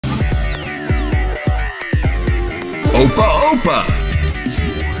OPA-OPA.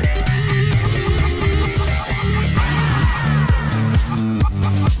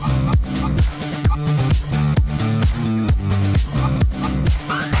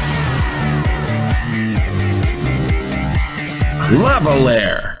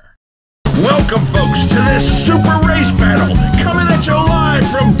 Lair. Welcome, folks, to this super race battle coming at you live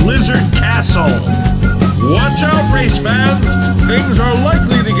from Blizzard Castle. Watch out, race fans. Things are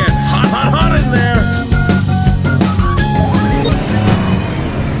likely to get hot, hot, hot in there.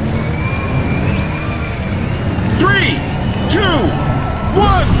 Three, two,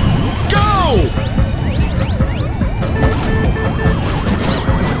 one, go!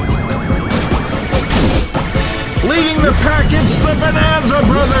 Leading the pack, it's the Bonanza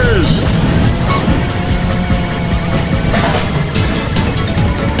Brothers!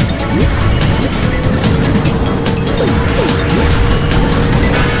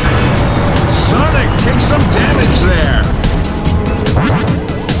 Sonic takes some damage there!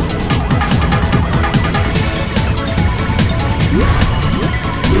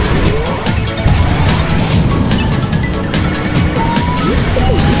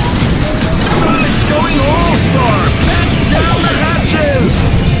 Sonic's going all-star! Back down the hatches!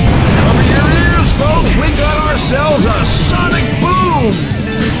 Cover your ears, folks! We got ourselves a Sonic boom!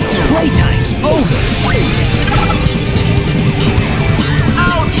 Playtime's over!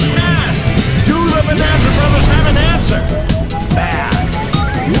 Ouch! Fast! Do the Bonanza Brothers have an answer? Bad!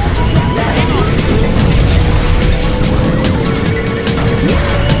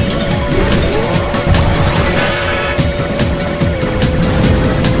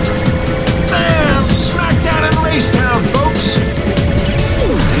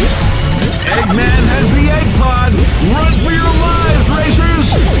 Eggman has the egg pod! Run for your lives, racers!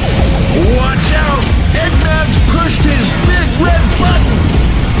 Watch out! Eggman's pushed his big red button!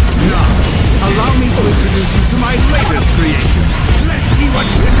 Now, allow me to introduce you to my latest creation. Let's see what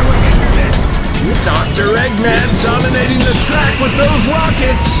you can do against this! Dr. Eggman dominating the track with those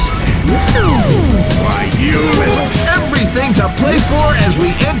rockets! Why, you little... Everything to play for as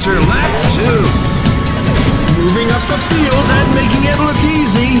we enter lap 2. Moving up the field and making it look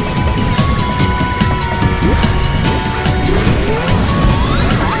easy.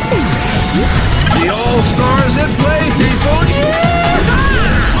 The All-Stars at play, people! Yeah!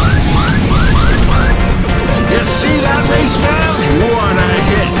 You see that, race fans? What a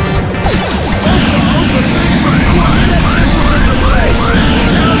hit! OPA-OPA thinks some quad-jet missiles into play!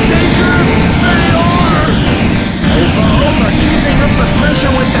 Sound danger? They are! OPA-OPA keeping up the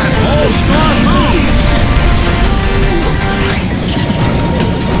pressure with that All-Star move!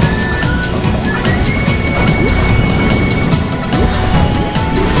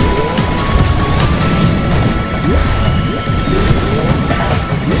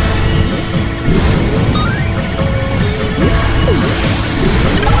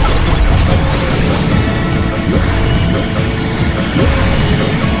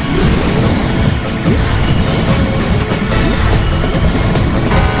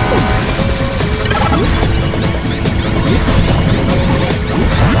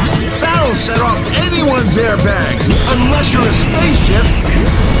 Set off anyone's airbags, unless you're a spaceship.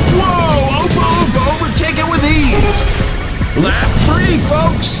 Whoa! OPA-OPA, overtake it with ease. Lap 3,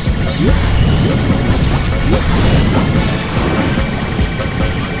 folks.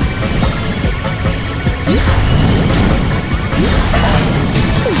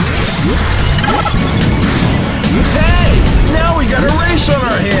 Hey! Now we got a race on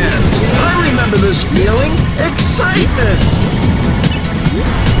our hands. I remember this feeling. Excitement.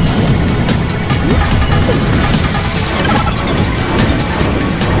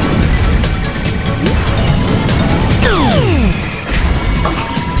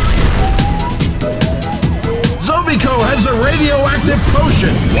 Zobico has a radioactive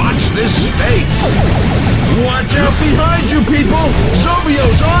potion. Watch this space. Watch out behind you, people.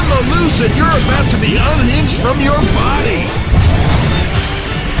 Zobio's on the loose and you're about to be unhinged from your body.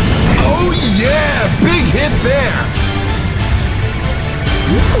 Oh yeah, big hit there.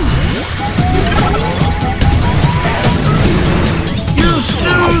 You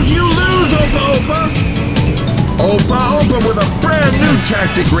snooze, you lose, OPA-OPA! OPA-OPA with a brand new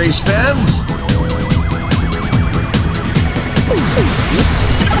tactic, race fans!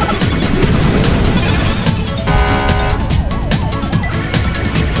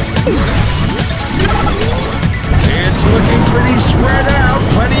 It's looking pretty spread out,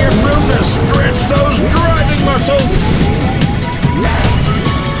 plenty of room to stretch those driving muscles!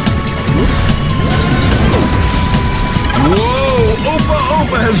 Whoa!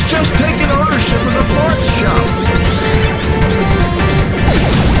 OPA-OPA has just taken ownership of the parts shop!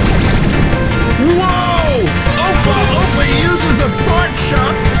 Whoa! OPA-OPA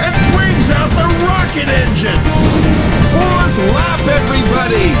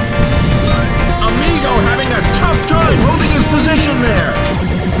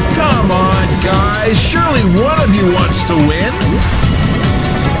only one of you wants to win.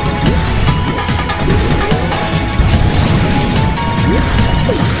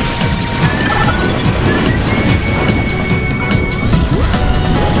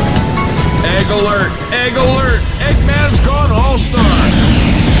 Egg alert! Egg alert! Eggman's gone all-star!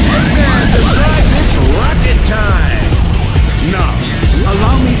 Eggman decides it's rocket time! Now,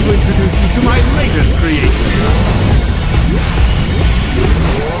 allow me to introduce you to my latest creation.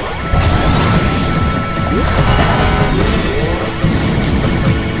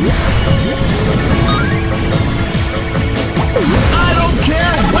 I don't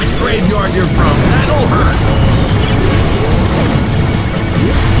care what graveyard you're from, that'll hurt!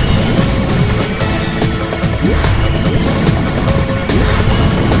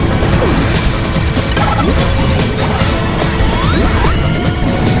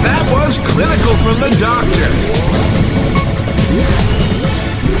 That was clinical from the doctor.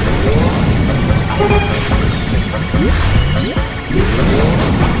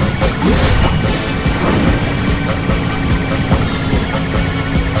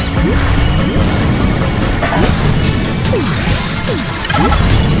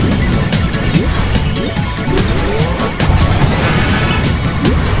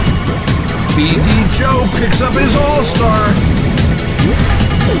 BD Joe picks up his All-Star.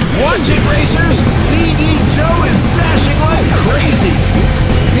 Watch it, racers! BD Joe is dashing like crazy!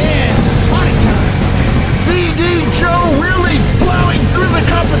 Yeah, party time! BD Joe really plowing through the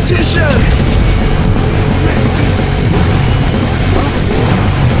competition!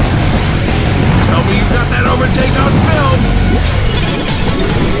 Tell me you got that overtake on film!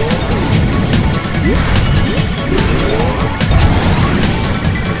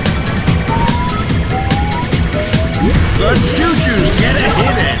 The choo-choos get a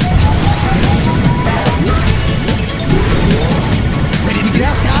hit in! Ready to get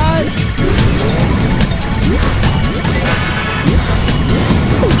out, guys?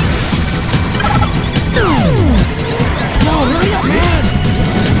 No, hurry up, man!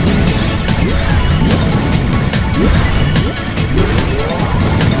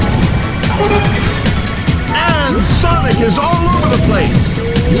 And Sonic is all over the place!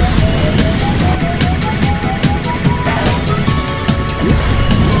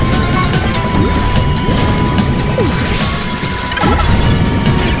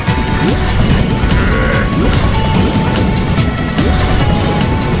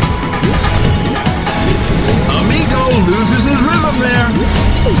 Loses his rhythm there.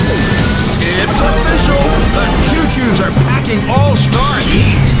 It's official. The choo-choos are packing all-star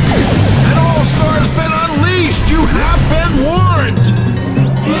heat. An all-star's been unleashed. You have been warned.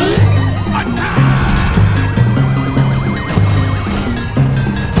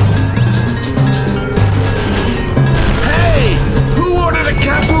 Hey, who ordered a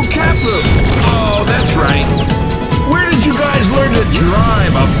Capu Capu? Oh, that's right. Where did you guys learn to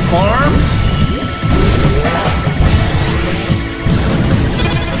drive? A farm?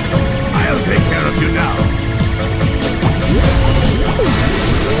 Take care of you now.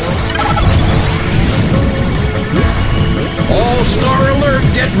 All-star alert!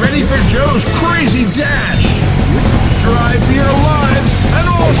 Get ready for Joe's crazy dash! Drive for your lives! An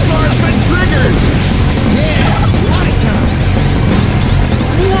all-star's been triggered! Yeah, party time.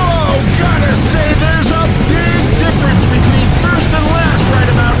 Whoa! Gotta say, there's a big difference between first and last right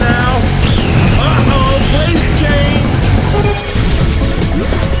about now! Uh-oh! Place change!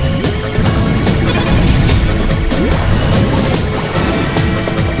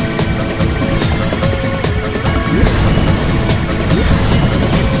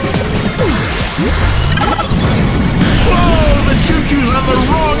 Whoa! The choo-choo's on the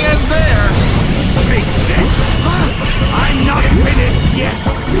wrong end there! Take this. I'm not finished yet.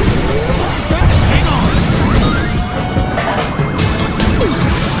 Hang on.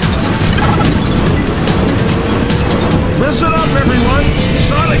 Listen up, everyone!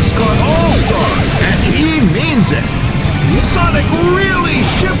 Sonic's gone all-star, and he means it! Sonic really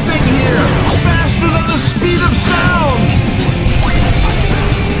shifting here! Faster than the speed of sound!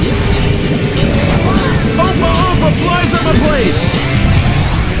 OPA-OPA flies up a place!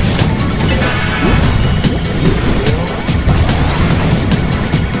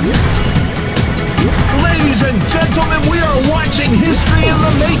 Ladies and gentlemen, we are watching history in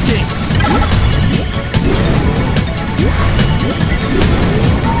the making!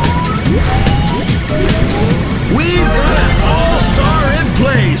 We've got an all-star in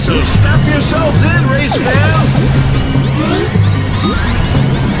play, so strap yourselves in, race fans!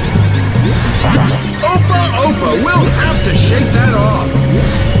 OPA-OPA will have to shake that off!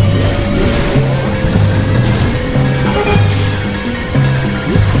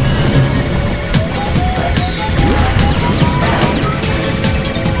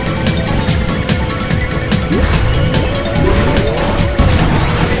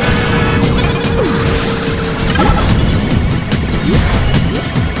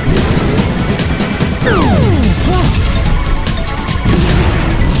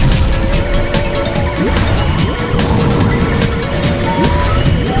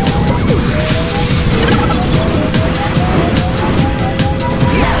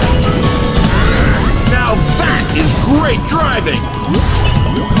 driving.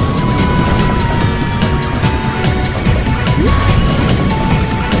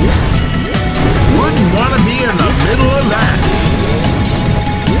 Wouldn't want to be in the middle of that.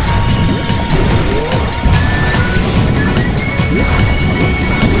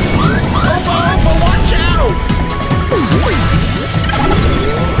 OPA-OPA, watch out!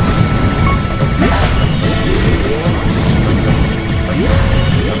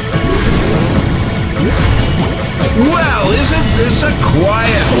 Well, isn't this a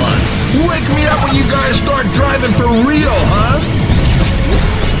quiet one? Wake me up when you guys start driving for real, huh?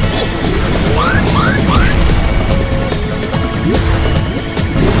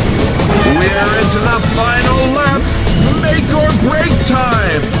 We're into the final lap. Make or break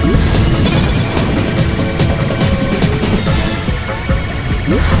time.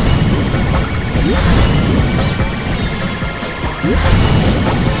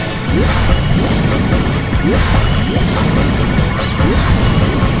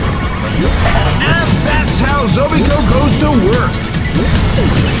 And that's how Zobico goes to work.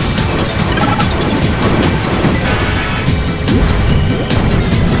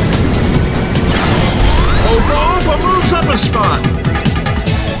 OPA-OPA moves up a spot.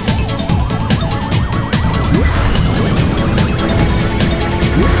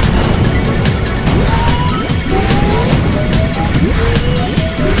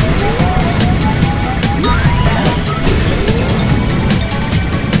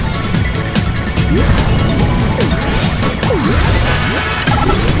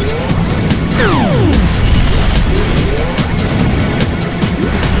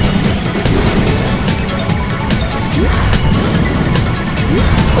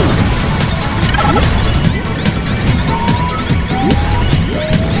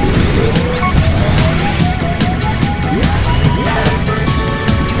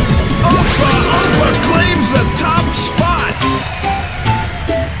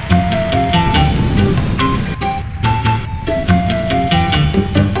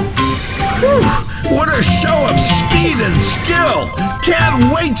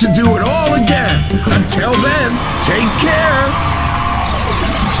 Can't wait to do it all again. Until then, take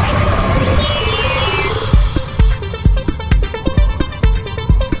care.